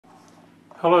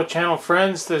Hello channel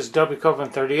friends, this is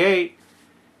WCoven38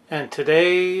 and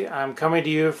today I'm coming to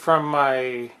you from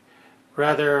my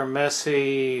rather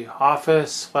messy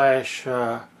office slash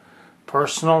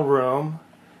personal room,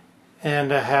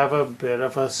 and I have a bit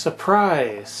of a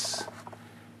surprise.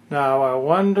 Now I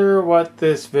wonder what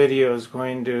this video is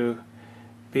going to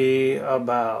be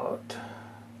about.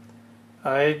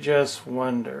 I just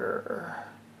wonder.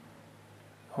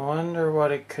 I wonder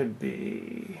what it could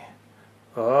be.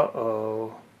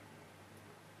 Uh-oh.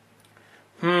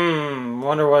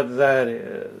 Wonder what that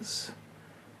is.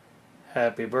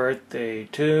 Happy birthday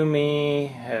to me.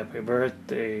 Happy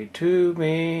birthday to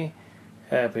me.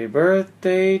 Happy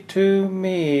birthday to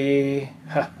me.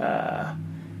 Haha.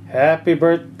 Happy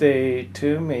birthday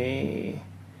to me.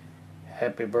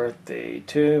 Happy birthday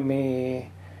to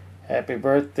me. Happy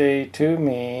birthday to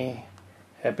me.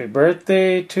 Happy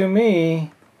birthday to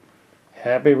me.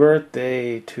 Happy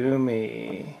birthday to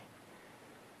me.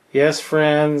 Yes,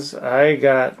 friends, I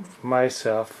got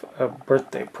myself a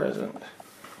birthday present.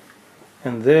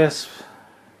 And this,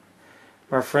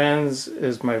 my friends,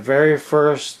 is my very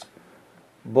first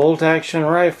bolt-action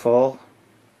rifle.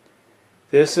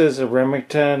 This is a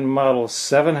Remington Model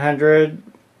 700.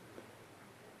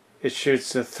 It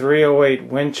shoots a .308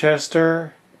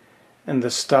 Winchester, and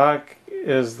the stock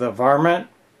is the Varmint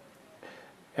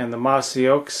and the mossy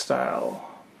oak style.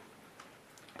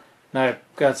 Now I've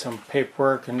got some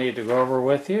paperwork I need to go over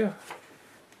with you.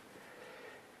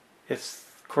 It's,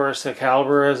 of course, the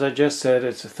caliber, as I just said,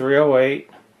 it's a .308.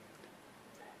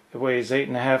 It weighs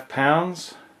 8.5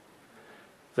 pounds.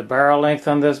 The barrel length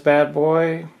on this bad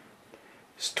boy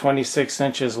is 26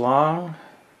 inches long.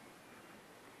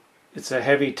 It's a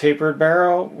heavy tapered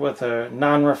barrel with a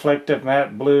non-reflective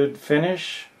matte blued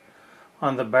finish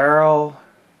on the barrel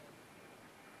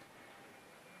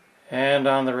and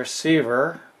on the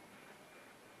receiver.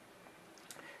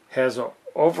 Has an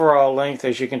overall length,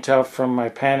 as you can tell from my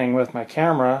panning with my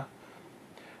camera,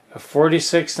 of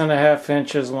 46.5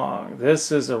 inches long.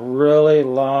 This is a really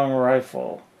long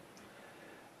rifle.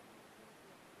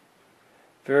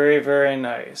 Very, very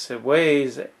nice. It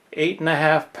weighs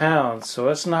 8.5 pounds, so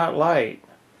it's not light.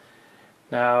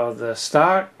 Now the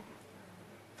stock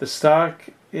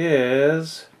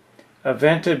is a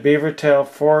vented beavertail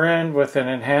fore-end with an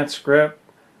enhanced grip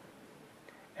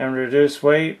and reduced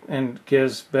weight, and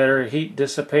gives better heat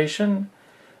dissipation.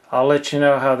 I'll let you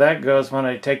know how that goes when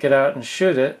I take it out and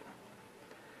shoot it.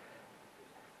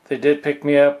 They did pick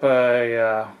me up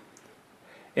a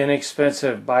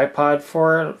inexpensive BIPOD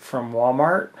for it from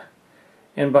Walmart,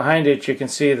 and behind it you can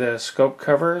see the scope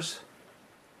covers.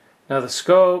 Now the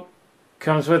scope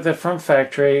comes with it from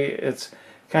factory. It's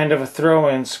kind of a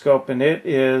throw-in scope, and it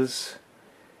is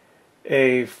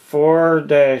a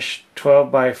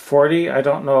 4-12x40. I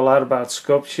don't know a lot about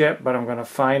scopes yet, but I'm going to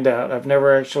find out. I've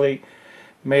never actually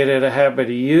made it a habit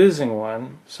of using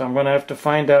one, so I'm going to have to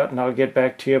find out, and I'll get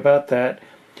back to you about that.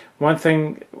 One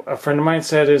thing a friend of mine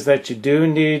said is that you do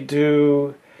need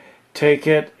to take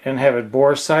it and have it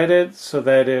bore sighted so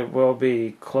that it will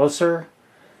be closer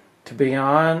to being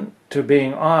on,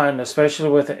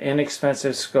 especially with an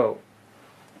inexpensive scope.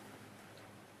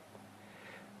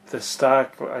 The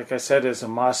stock, like I said, is a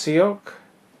mossy oak.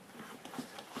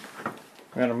 I'm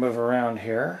going to move around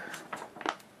here.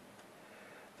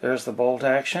 There's the bolt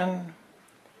action.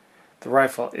 The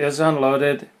rifle is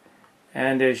unloaded,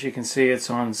 and as you can see, it's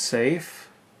on safe.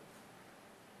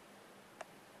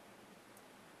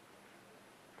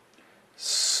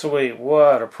 Sweet,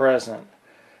 what a present.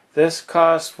 This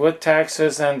cost, with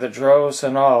taxes and the DROS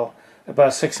and all,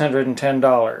 about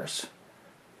 $610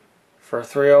 for a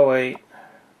 .308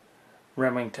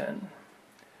 Remington.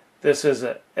 This is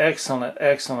an excellent,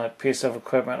 excellent piece of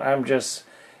equipment. I'm just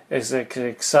as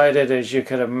excited as you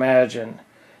could imagine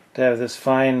to have this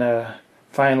fine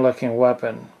looking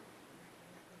weapon.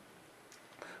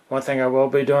 One thing I will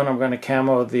be doing, I'm going to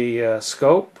camo the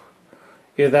scope.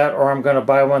 Either that, or I'm going to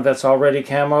buy one that's already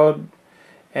camoed,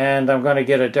 and I'm going to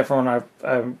get a different one.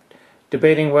 I'm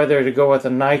debating whether to go with a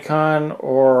Nikon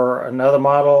or another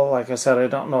model. Like I said, I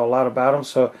don't know a lot about them,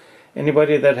 so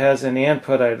anybody that has any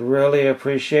input, I'd really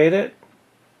appreciate it.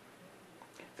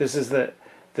 This is the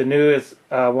new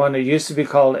one. It used to be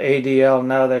called ADL,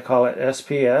 now they call it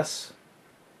SPS.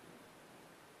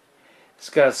 It's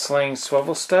got SLING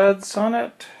swivel studs on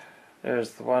it.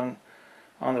 There's the one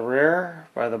on the rear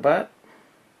by the butt.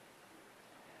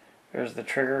 There's the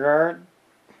trigger guard.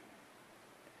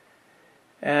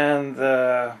 And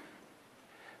the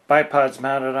bipod's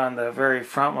mounted on the very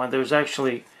front one. There's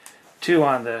actually two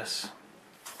on this.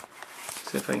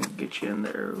 See if I can get you in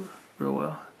there real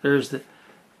well. There's the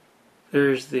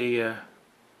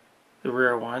the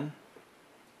rear one.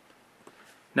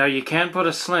 Now you can put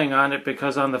a sling on it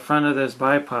because on the front of this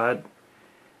bipod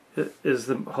is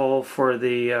the hole for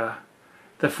the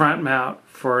front mount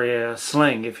for a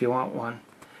sling if you want one.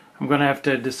 I'm going to have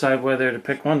to decide whether to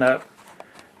pick one up,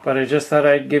 but I just thought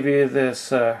I'd give you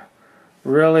this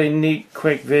really neat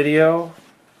quick video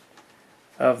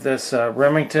of this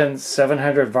Remington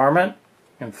 700 Varmint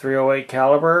in .308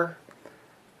 caliber.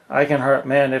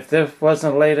 Man, if this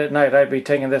wasn't late at night, I'd be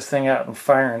taking this thing out and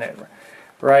firing it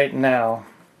right now.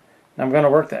 I'm going to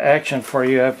work the action for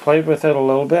you. I've played with it a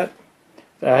little bit.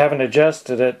 I haven't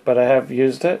adjusted it, but I have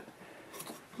used it.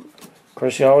 Of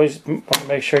course, you always want to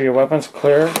make sure your weapon's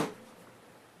clear.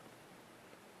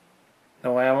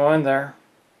 No ammo in there.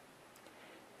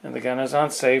 And the gun is on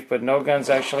safe, but no gun's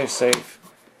actually safe.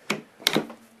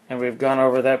 And we've gone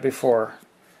over that before.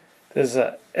 This is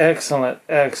an excellent,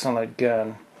 excellent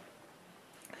gun.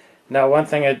 Now, one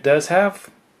thing it does have,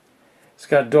 it's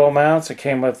got dual mounts. It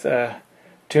came with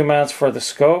 2 mounts for the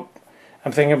scope.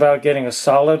 I'm thinking about getting a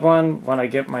solid one when I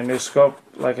get my new scope.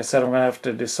 Like I said, I'm going to have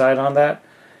to decide on that.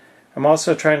 I'm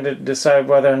also trying to decide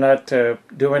whether or not to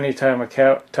do any type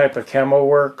of camo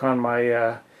work on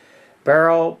my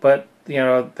barrel, but you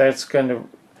know, that's going to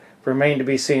remain to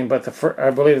be seen. But I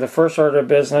believe the first order of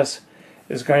business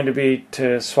is going to be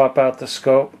to swap out the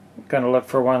scope. I'm going to look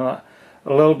for one a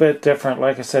little bit different.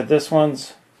 Like I said, this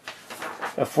one's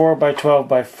a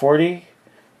 4x12x40,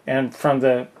 and from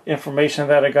the information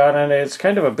that I got on it, it's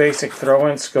kind of a basic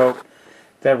throw-in scope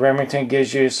that Remington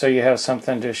gives you so you have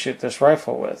something to shoot this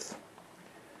rifle with.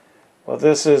 Well,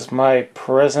 this is my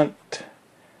present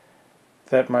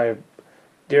that my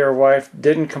dear wife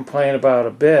didn't complain about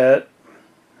a bit.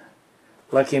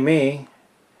 Lucky me.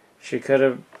 She could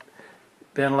have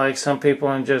been like some people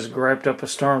and just griped up a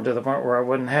storm to the point where I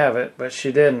wouldn't have it, but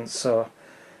she didn't, so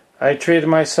I treated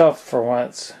myself for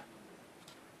once.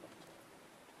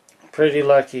 Pretty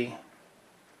lucky.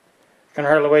 Can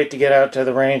hardly wait to get out to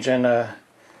the range and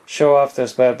show off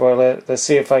this bad boy. Let's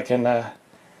see if I can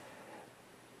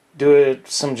do it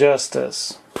some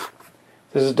justice.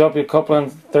 This is W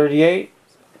Copeland 38.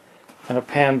 I'm going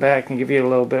to pan back and give you a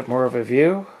little bit more of a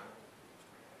view.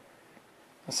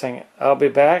 I'm saying I'll be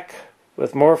back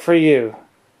with more for you.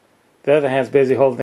 The other hand's busy holding